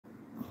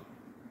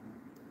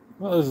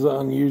Well, this is an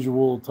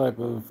unusual type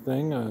of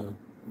thing. Don't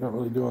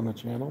really do on the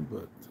channel,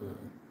 but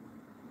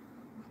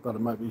thought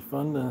it might be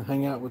fun to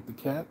hang out with the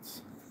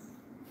cats.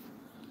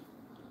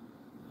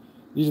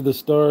 These are the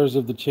stars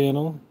of the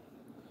channel,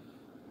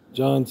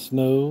 Jon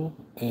Snow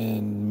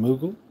and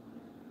Moogle.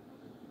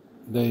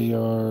 They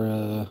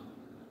are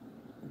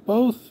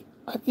both,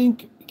 I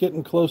think,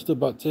 getting close to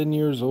about 10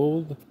 years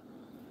old.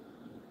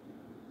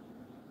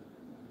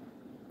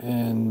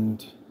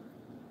 And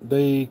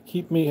they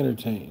keep me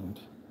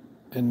entertained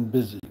and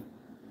busy.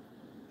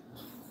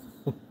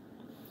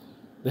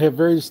 They have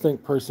very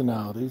distinct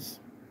personalities.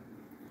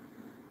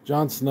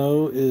 Jon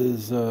Snow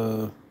is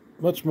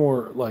much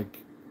more like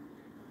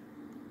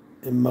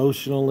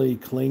emotionally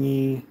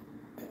clingy.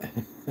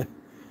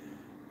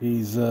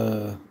 He's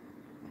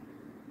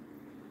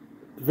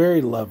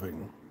very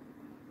loving,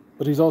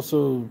 but he's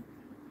also,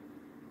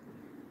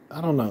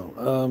 I don't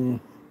know,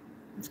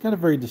 he's got a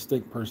very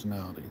distinct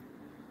personality.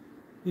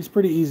 He's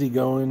pretty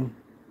easygoing,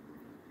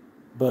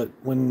 but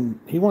when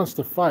he wants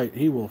to fight,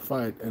 he will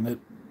fight,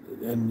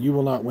 and you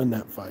will not win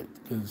that fight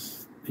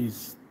because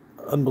he's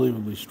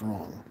unbelievably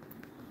strong.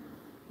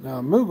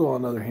 Now, Moogle,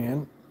 on the other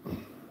hand,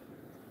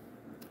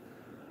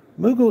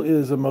 Moogle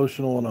is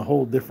emotional in a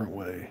whole different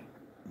way.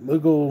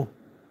 Moogle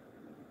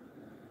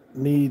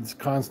needs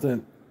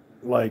constant,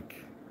 like,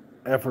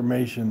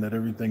 affirmation that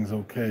everything's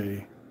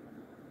okay.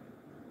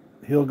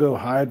 He'll go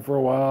hide for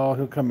a while.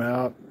 He'll come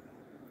out.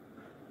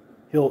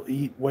 He'll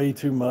eat way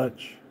too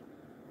much.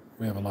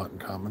 We have a lot in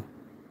common.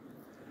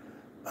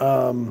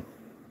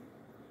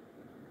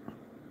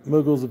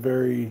 Moogle's a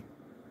very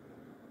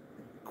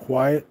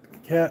quiet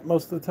cat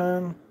most of the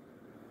time.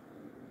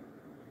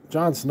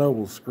 Jon Snow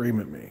will scream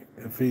at me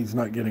if he's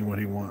not getting what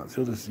he wants.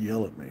 He'll just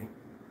yell at me.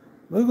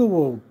 Moogle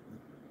will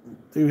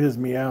do his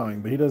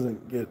meowing, but he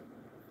doesn't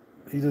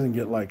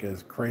get like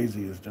as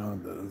crazy as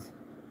Jon does.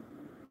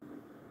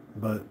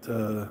 But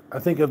I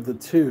think of the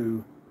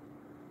two,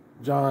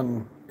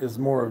 Jon is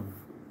more of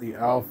the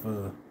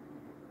alpha,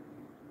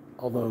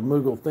 although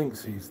Moogle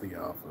thinks he's the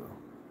alpha.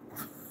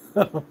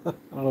 I don't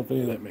know if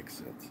any of that makes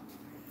sense.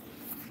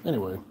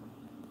 Anyway,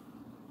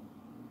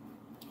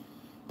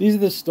 these are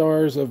the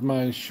stars of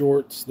my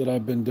shorts that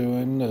I've been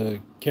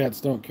doing.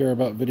 Cats Don't Care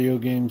About Video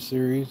Games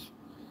series.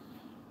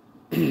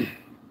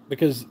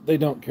 Because they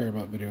don't care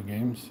about video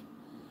games.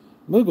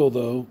 Moogle,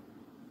 though,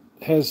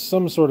 has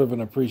some sort of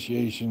an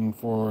appreciation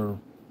for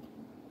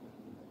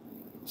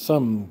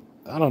some,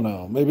 I don't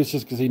know, maybe it's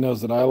just because he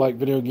knows that I like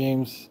video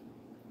games.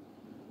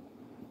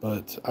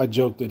 But I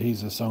joke that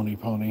he's a Sony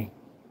pony.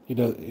 He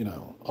does,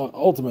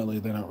 ultimately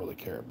they don't really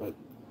care, but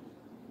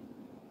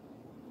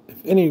if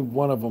any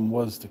one of them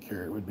was to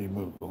care, it would be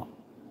Moogle.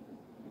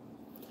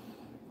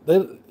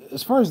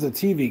 As far as the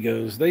TV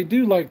goes, they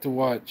do like to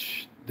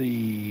watch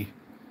the,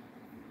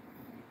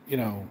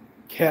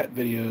 cat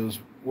videos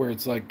where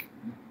it's like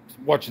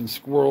watching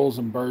squirrels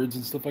and birds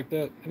and stuff like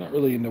that. They're not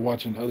really into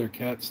watching other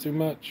cats too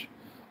much.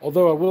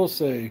 Although I will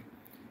say,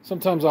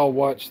 sometimes I'll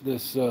watch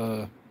this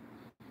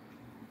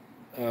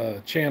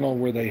channel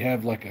where they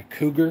have like a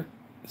cougar.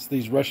 It's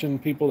these Russian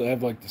people that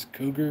have like this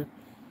cougar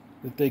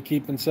that they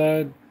keep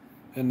inside,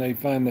 and they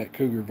find that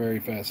cougar very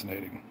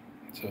fascinating.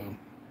 So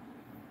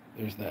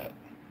there's that.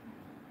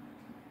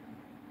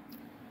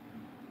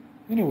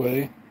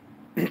 Anyway,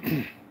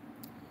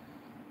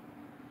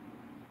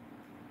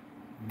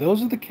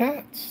 those are the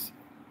cats.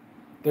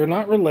 They're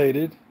not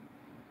related.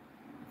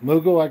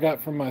 Moogle I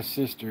got from my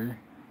sister.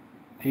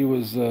 He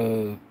was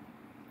the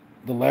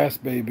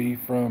last baby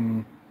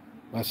from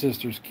my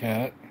sister's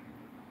cat.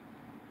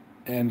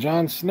 And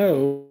Jon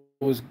Snow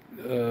was,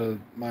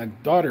 my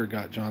daughter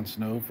got Jon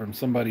Snow from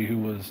somebody who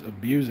was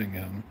abusing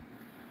him.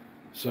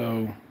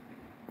 So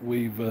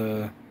we've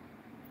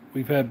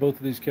had both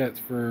of these cats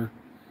for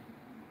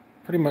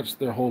pretty much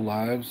their whole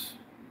lives.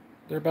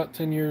 They're about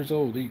 10 years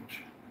old each.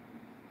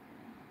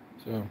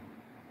 So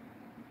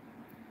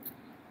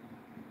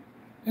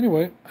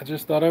anyway, I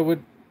just thought I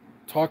would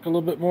talk a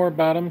little bit more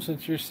about them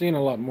since you're seeing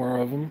a lot more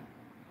of them.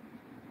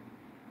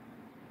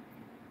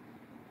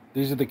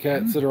 These are the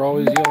cats that are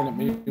always yelling at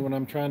me when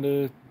I'm trying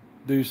to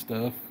do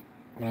stuff,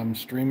 when I'm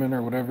streaming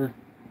or whatever.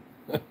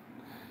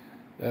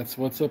 That's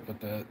what's up with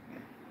that.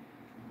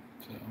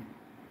 So,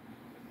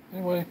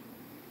 anyway,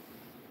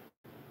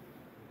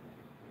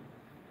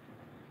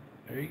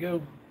 there you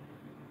go.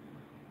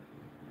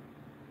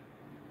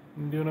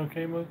 You doing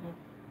okay, Moogle?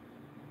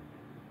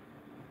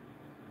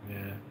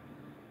 Yeah.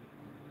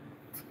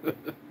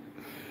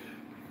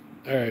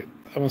 All right,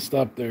 I'm gonna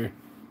stop there.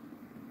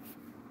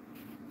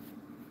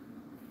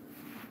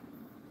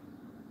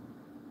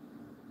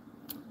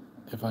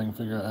 If I can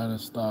figure out how to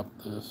stop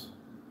this.